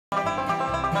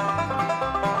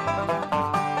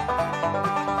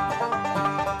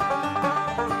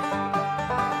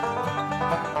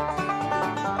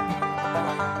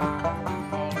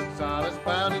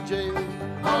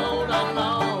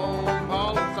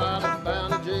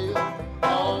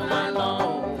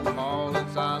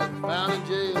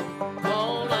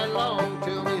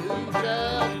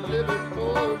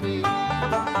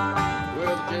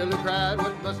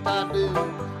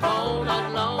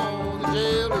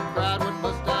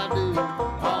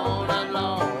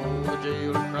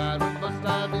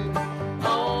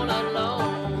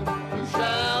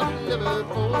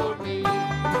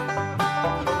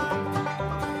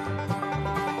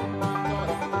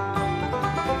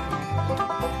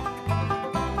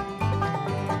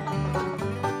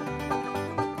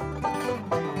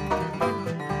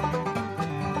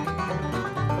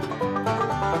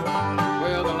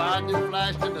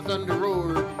thunder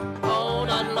roared. All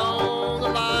night long the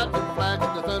lightning flashed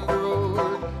and the thunder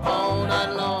roared. All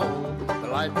night long the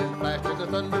lightning flashed and the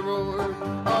thunder roared.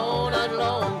 All night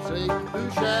long, say, who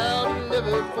shall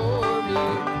deliver for me?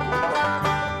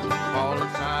 Paul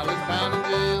and Silas bound in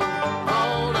jail.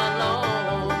 All night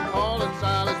long, Paul and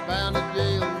Silas bound in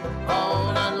jail.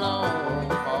 All night long,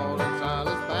 Paul and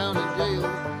Silas bound in jail.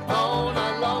 All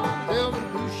night long, tell me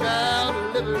who shall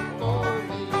deliver for me?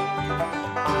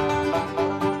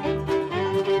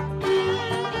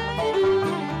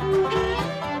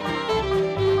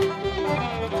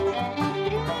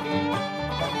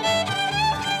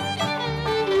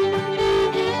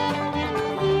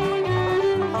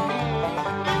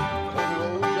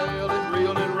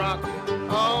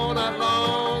 All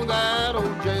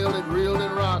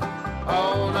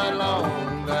night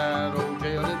long, that old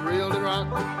jail it reeled and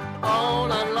rocked. All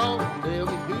night long, tell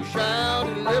me who shall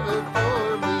deliver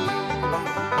for me?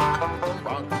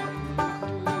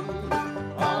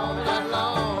 All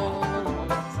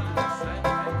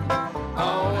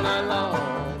night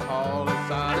long, Paul and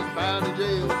Silas bound in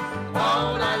jail.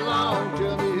 All night long,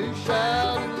 tell me who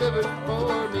shall deliver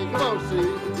for me? Come on, see.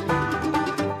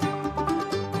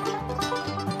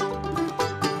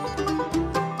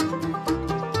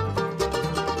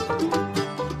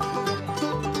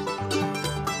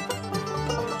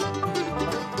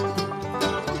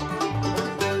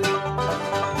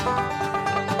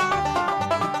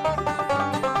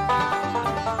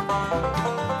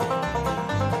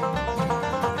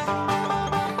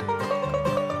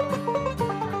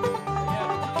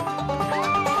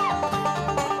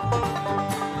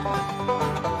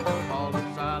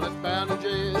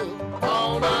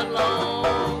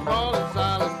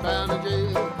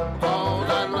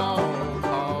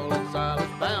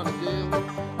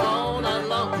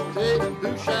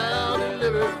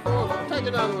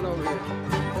 Another one over here.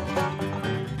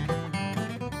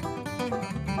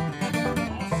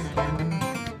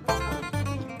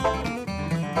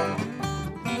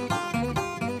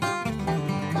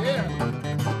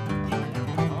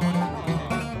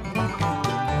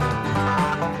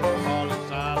 Paul and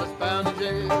Silas bound in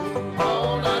jail.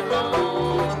 All night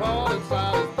long, Paul and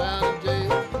Silas bound in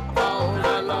jail. All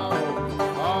night long,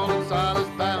 Paul and Silas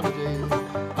bound in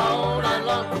jail. All night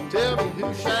long, tell me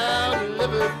who shall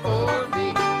deliver for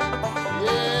me?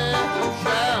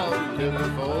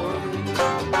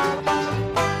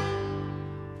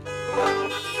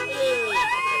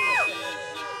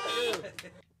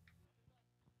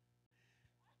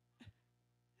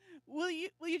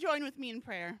 Will you join with me in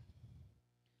prayer?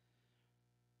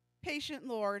 Patient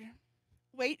Lord,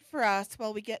 wait for us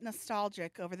while we get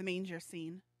nostalgic over the manger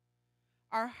scene.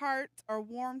 Our hearts are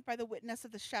warmed by the witness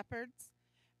of the shepherds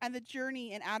and the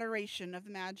journey and adoration of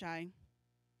the Magi.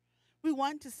 We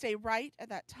want to stay right at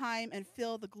that time and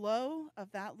feel the glow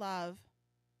of that love.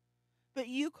 But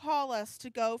you call us to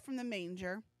go from the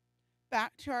manger,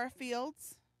 back to our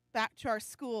fields, back to our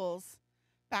schools,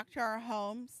 back to our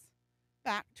homes,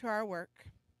 back to our work.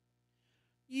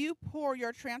 You pour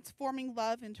your transforming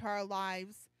love into our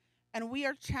lives, and we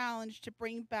are challenged to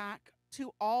bring back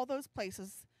to all those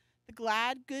places the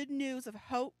glad good news of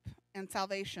hope and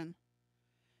salvation.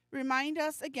 Remind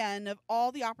us again of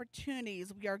all the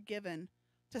opportunities we are given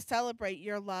to celebrate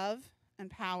your love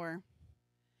and power.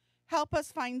 Help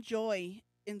us find joy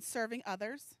in serving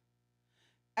others.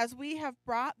 As we have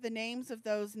brought the names of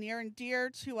those near and dear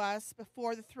to us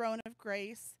before the throne of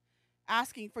grace,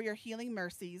 asking for your healing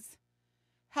mercies,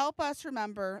 help us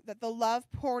remember that the love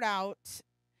poured out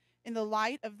in the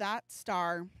light of that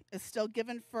star is still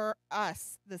given for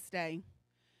us this day.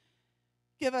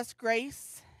 Give us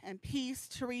grace and peace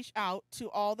to reach out to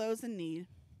all those in need.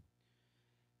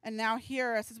 And now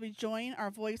hear us as we join our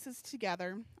voices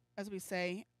together as we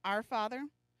say, Our Father,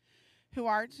 who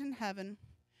art in heaven,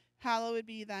 hallowed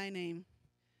be thy name.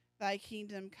 Thy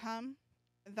kingdom come,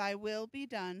 thy will be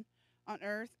done, on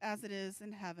earth as it is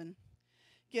in heaven.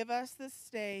 Give us this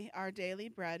day our daily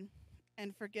bread,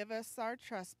 and forgive us our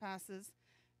trespasses,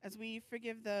 as we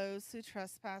forgive those who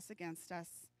trespass against us.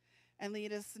 And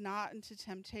lead us not into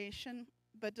temptation,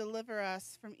 but deliver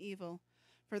us from evil.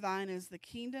 For thine is the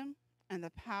kingdom, and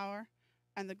the power,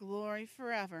 and the glory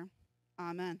forever.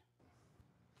 Amen.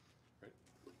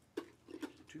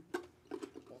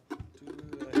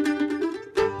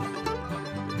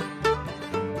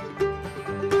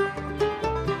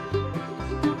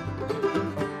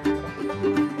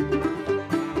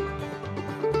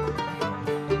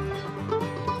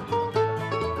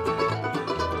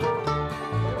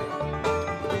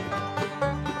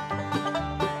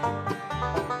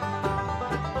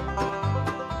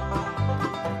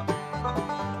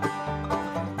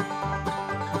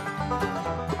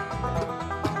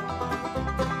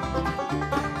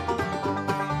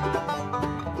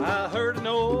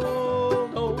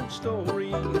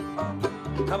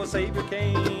 how a Savior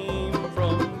came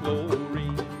from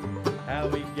glory, how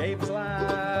he gave his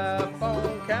life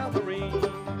on Calvary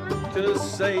to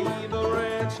save a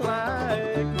wretch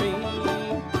like me.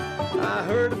 I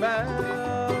heard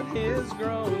about his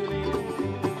groaning,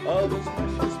 of his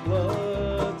precious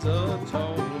blood's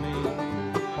atoning.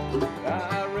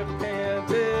 I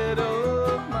repented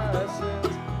of my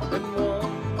sins and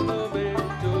won the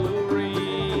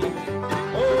victory.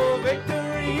 Oh,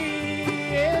 victory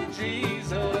in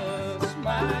Jesus,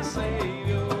 my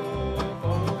Savior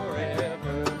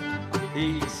forever.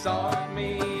 He sought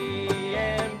me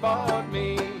and bought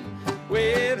me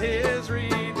with his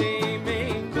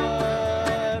redeeming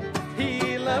blood.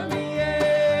 He loved me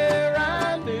ere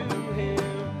I knew him,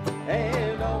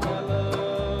 and all my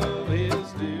love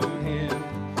is due him.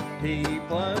 He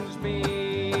plunged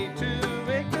me to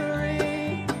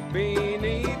victory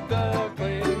beneath the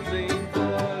cleansing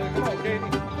flood. Come on,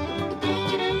 Katie.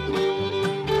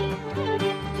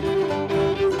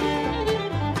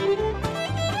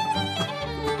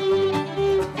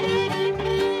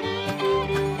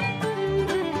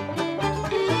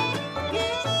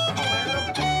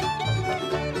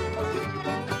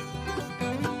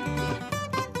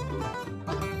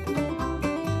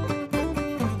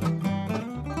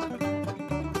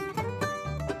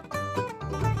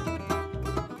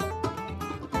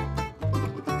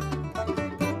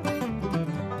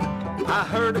 I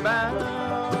heard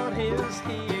about his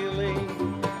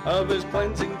healing, of his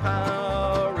cleansing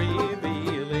power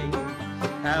revealing,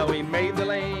 how he made the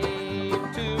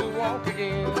lame to walk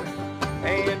again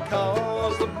and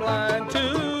caused the blind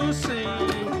to see.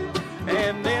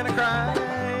 And then I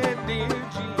cried, dear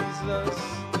Jesus,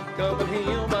 come and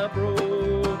heal my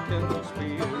broken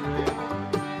spirit.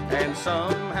 And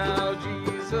somehow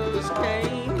Jesus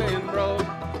came and brought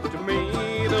to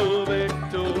me the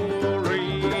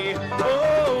victory.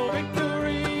 Oh,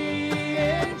 victory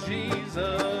in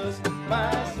Jesus,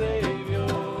 my Savior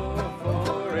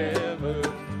forever.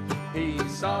 He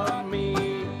sought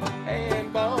me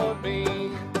and bought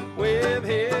me with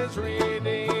his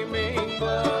redeeming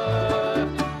blood.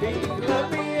 He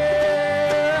loved me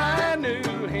ere I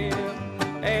knew him,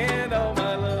 and all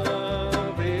my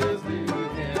love is due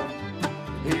him.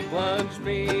 He plunged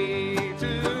me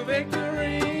to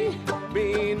victory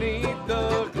beneath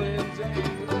the cleansing.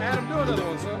 Adam, do another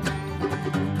one, son.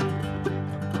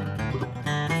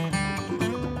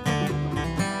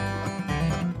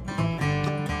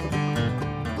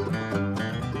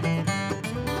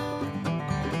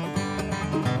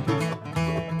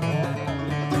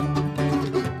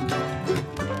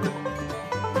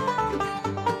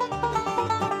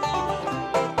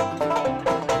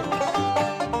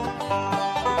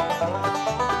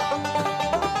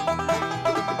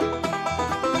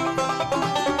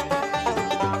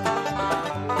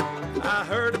 I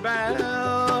heard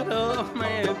about a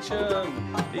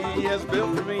mansion he has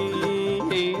built for me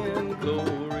in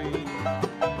glory,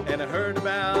 and I heard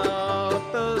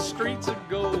about the streets of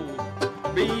gold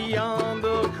beyond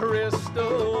the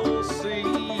crystal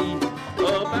sea,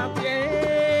 about the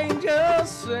angels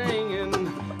singing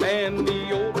and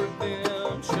the old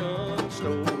redemption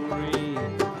story.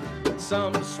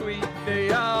 Some sweet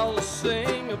day I'll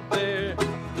sing up there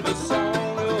the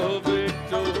song of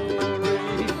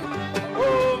victory.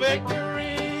 Oh,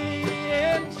 victory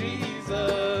in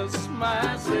Jesus,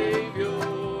 my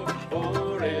Savior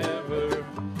forever.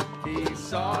 He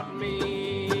sought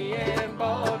me and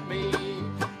bought me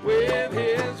with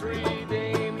his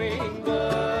redeeming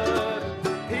blood.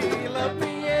 He loved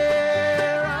me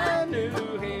ere I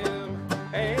knew him,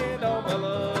 and all my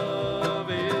love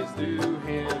is due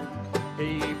him.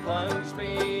 He plunged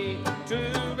me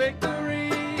to victory